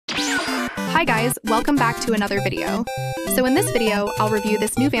Hi guys, welcome back to another video. So in this video, I'll review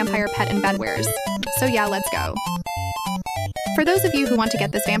this new vampire pet in Bedwars. So yeah, let's go. For those of you who want to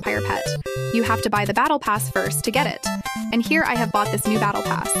get this vampire pet, you have to buy the battle pass first to get it. And here I have bought this new battle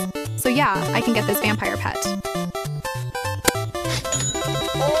pass. So yeah, I can get this vampire pet.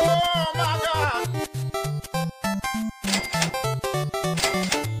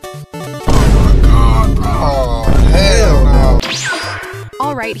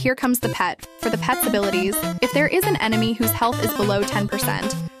 Alright, here comes the pet. For the pet's abilities, if there is an enemy whose health is below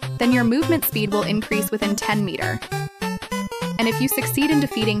 10%, then your movement speed will increase within 10 meters. And if you succeed in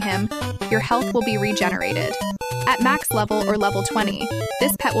defeating him, your health will be regenerated. At max level or level 20,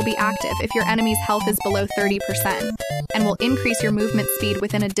 this pet will be active if your enemy's health is below 30%, and will increase your movement speed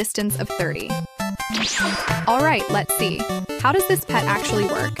within a distance of 30. Alright, let's see. How does this pet actually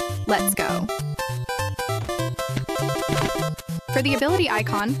work? Let's go. For the ability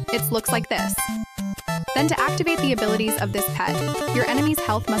icon, it looks like this. Then to activate the abilities of this pet, your enemy's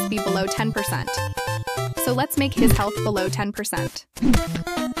health must be below 10%. So let's make his health below 10%.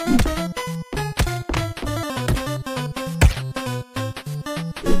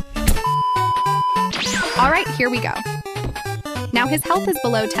 Alright, here we go. Now his health is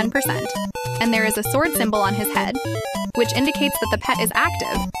below 10%, and there is a sword symbol on his head, which indicates that the pet is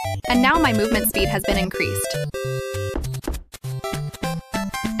active, and now my movement speed has been increased.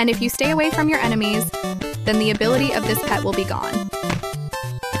 And if you stay away from your enemies, then the ability of this pet will be gone.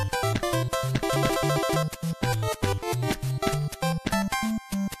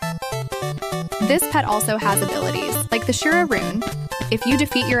 This pet also has abilities, like the Rune. If you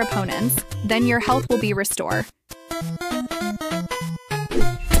defeat your opponents, then your health will be restored.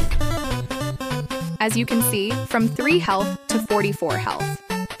 As you can see, from 3 health to 44 health.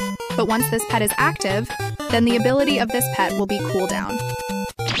 But once this pet is active, then the ability of this pet will be cooldown.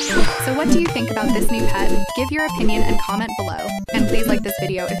 So what do you think about this new pet? Give your opinion and comment below, and please like this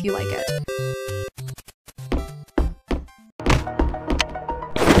video if you like it.